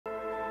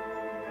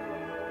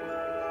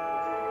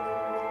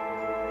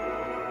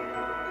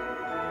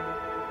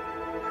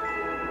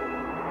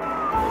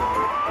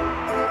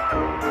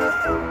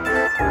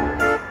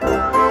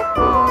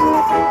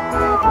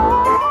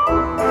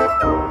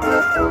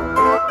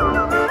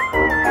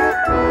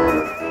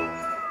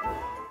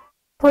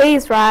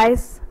Please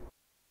rise.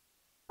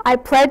 I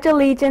pledge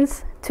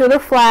allegiance to the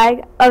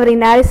flag of the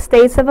United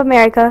States of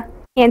America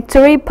and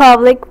to the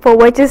republic for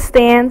which it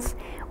stands,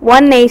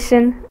 one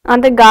nation,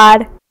 under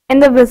God,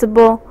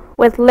 indivisible,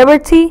 with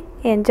liberty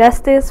and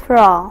justice for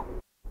all.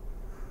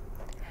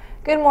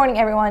 Good morning,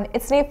 everyone.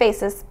 It's New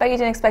Faces, but you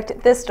didn't expect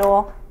it this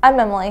duel. I'm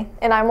Emily.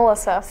 And I'm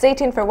Melissa. Stay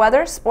tuned for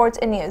weather, sports,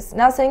 and news.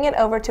 Now sending it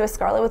over to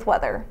Scarlett with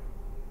weather.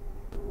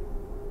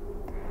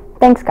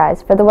 Thanks,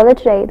 guys. For the weather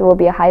today, there will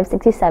be a high of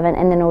 67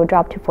 and then it will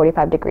drop to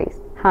 45 degrees.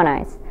 How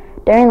nice.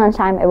 During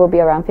lunchtime, it will be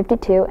around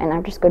 52 and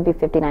after school it will be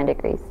 59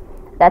 degrees.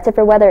 That's it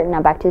for weather.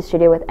 Now back to the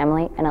studio with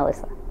Emily and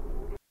Alyssa.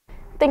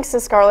 Thanks to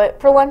Scarlett.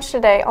 For lunch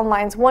today on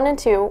lines 1 and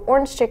 2,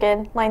 orange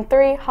chicken, line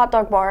 3, hot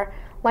dog bar,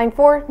 line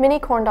 4, mini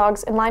corn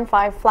dogs, and line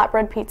 5,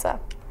 flatbread pizza.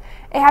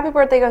 A happy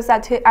birthday goes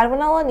out to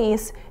Edwina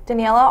Lanise,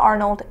 Daniela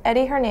Arnold,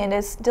 Eddie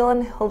Hernandez,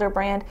 Dylan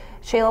Hildebrand,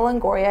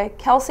 Shayla Longoria,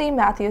 Kelsey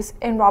Matthews,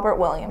 and Robert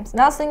Williams.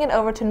 Now sending it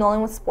over to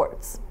Nolan with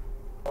sports.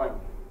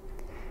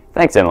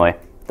 Thanks, Emily.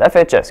 The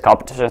FHS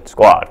competition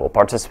squad will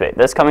participate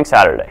this coming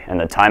Saturday in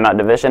the timeout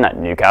division at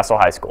Newcastle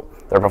High School.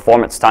 Their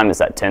performance time is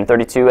at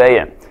 10:32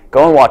 a.m.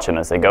 Go and watch them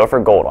as they go for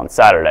gold on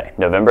Saturday,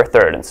 November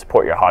 3rd, and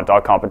support your hot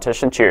dog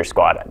competition cheer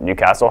squad at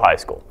Newcastle High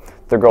School.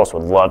 The girls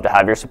would love to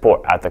have your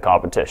support at the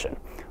competition.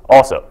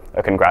 Also,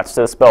 a congrats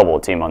to the Spell Bowl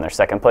team on their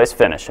second place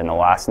finish in the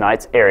last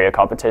night's area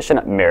competition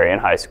at Marion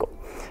High School.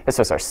 This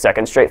was our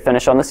second straight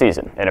finish on the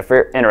season, and if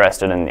you're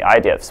interested in the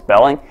idea of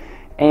spelling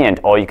and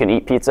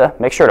all-you-can-eat pizza,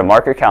 make sure to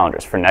mark your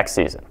calendars for next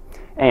season.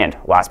 And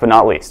last but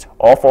not least,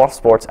 all fall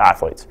sports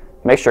athletes,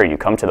 make sure you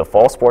come to the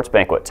fall sports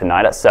banquet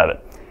tonight at 7.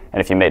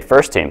 And if you made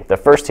first team, the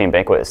first team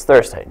banquet is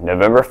Thursday,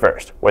 November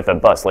 1st, with a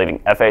bus leaving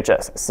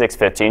FHS at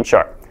 6:15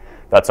 sharp.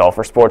 That's all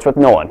for sports with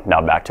Nolan.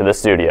 Now back to the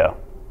studio.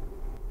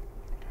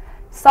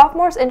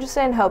 Sophomores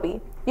interested in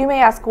Hobie. You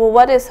may ask, well,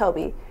 what is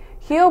Hobie?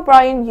 Hugh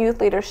O'Brien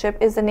Youth Leadership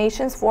is the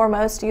nation's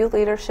foremost youth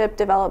leadership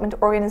development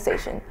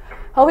organization.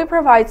 Hobie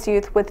provides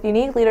youth with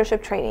unique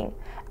leadership training.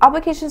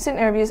 Applications and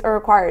interviews are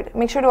required.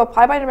 Make sure to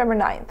apply by November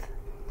 9th.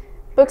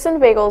 Books and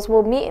Bagels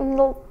will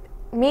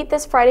meet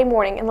this Friday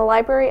morning in the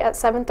library at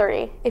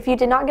 7:30. If you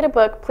did not get a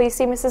book, please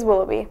see Mrs.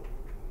 Willoughby.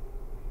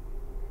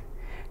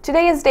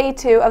 Today is day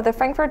 2 of the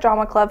Frankfurt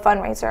Drama Club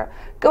fundraiser.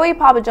 Go eat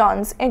Papa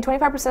John's, and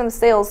 25% of the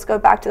sales go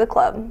back to the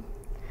club.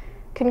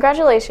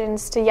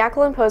 Congratulations to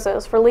Jacqueline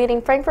Pozos for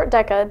leading Frankfurt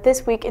DECA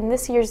this week in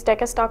this year's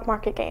DECA Stock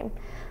Market game.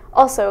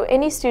 Also,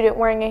 any student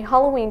wearing a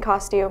Halloween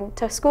costume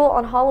to school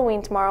on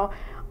Halloween tomorrow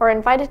are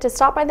invited to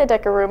stop by the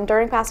DECA room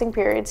during passing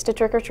periods to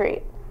trick or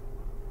treat.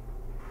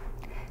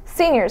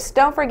 Seniors,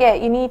 don't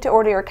forget you need to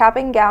order your cap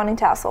and gown and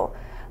tassel.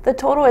 The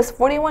total is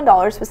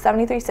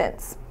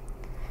 $41.73.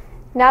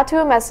 Now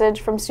to a message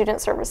from Student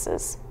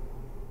Services.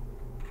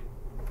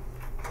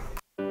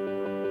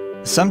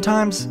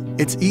 Sometimes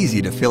it's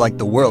easy to feel like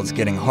the world's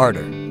getting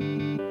harder.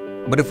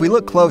 But if we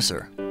look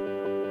closer,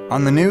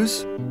 on the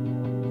news,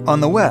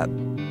 on the web,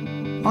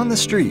 on the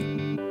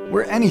street,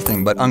 we're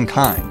anything but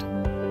unkind.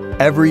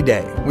 Every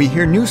day, we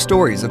hear new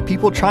stories of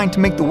people trying to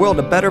make the world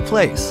a better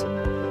place.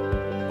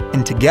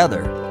 And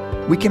together,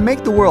 we can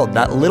make the world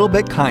that little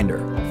bit kinder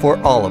for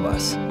all of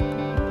us.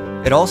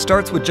 It all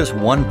starts with just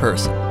one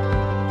person,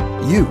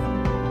 you.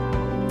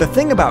 The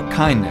thing about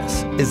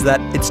kindness is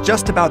that it's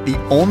just about the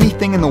only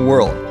thing in the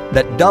world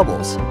that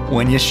doubles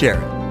when you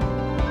share it.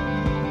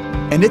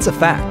 And it's a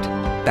fact,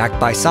 backed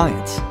by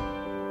science.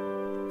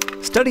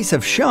 Studies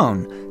have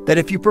shown that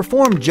if you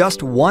perform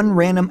just one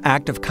random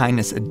act of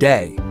kindness a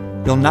day,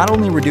 you'll not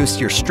only reduce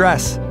your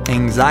stress,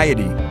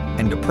 anxiety,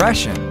 and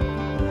depression,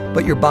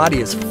 but your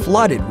body is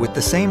flooded with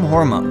the same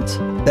hormones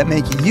that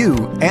make you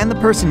and the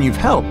person you've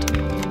helped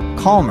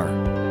calmer,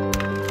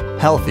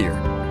 healthier,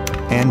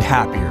 and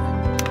happier.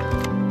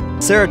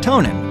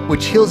 Serotonin,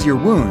 which heals your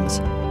wounds,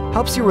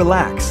 helps you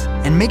relax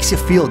and makes you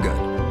feel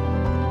good.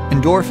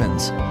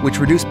 Endorphins, which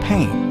reduce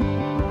pain.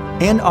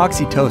 And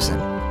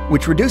oxytocin,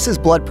 which reduces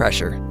blood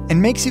pressure and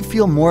makes you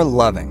feel more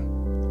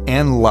loving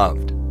and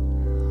loved.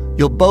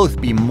 You'll both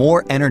be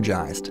more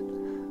energized,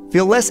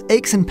 feel less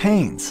aches and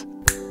pains,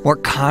 more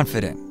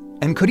confident,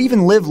 and could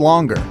even live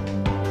longer.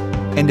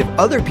 And if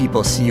other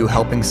people see you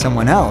helping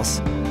someone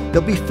else,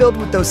 they'll be filled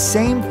with those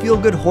same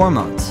feel-good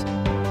hormones,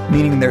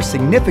 meaning they're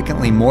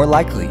significantly more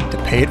likely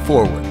to pay it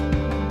forward.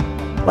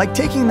 Like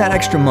taking that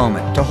extra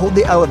moment to hold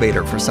the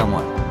elevator for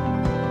someone,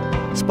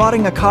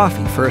 spotting a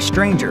coffee for a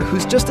stranger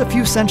who's just a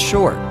few cents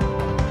short,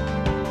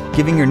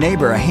 giving your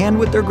neighbor a hand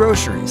with their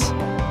groceries,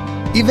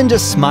 even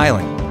just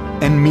smiling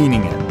and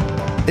meaning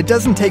it. It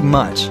doesn't take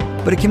much,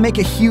 but it can make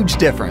a huge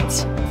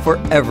difference for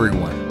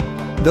everyone.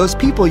 Those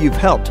people you've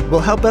helped will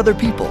help other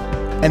people,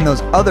 and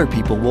those other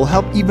people will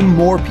help even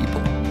more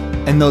people.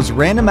 And those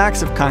random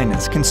acts of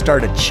kindness can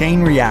start a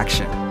chain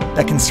reaction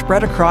that can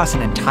spread across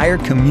an entire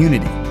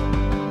community,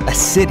 a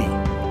city,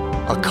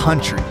 a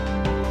country,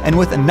 and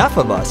with enough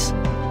of us,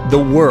 the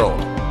world.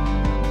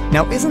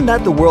 Now, isn't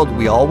that the world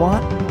we all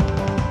want?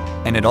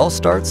 And it all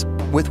starts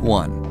with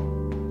one.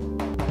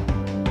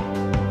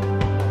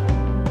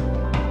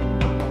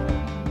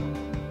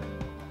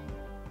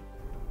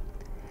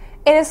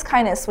 It is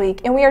Kindness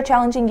Week, and we are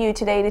challenging you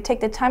today to take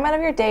the time out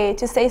of your day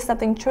to say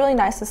something truly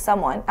nice to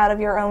someone out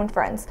of your own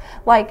friends.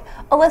 Like,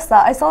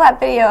 Alyssa, I saw that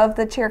video of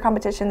the cheer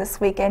competition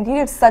this weekend. You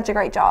did such a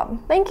great job.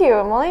 Thank you,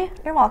 Emily.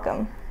 You're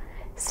welcome.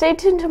 Stay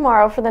tuned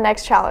tomorrow for the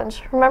next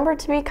challenge. Remember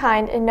to be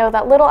kind and know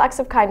that little acts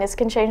of kindness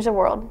can change the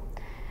world.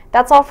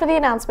 That's all for the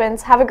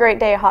announcements. Have a great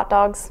day, hot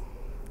dogs.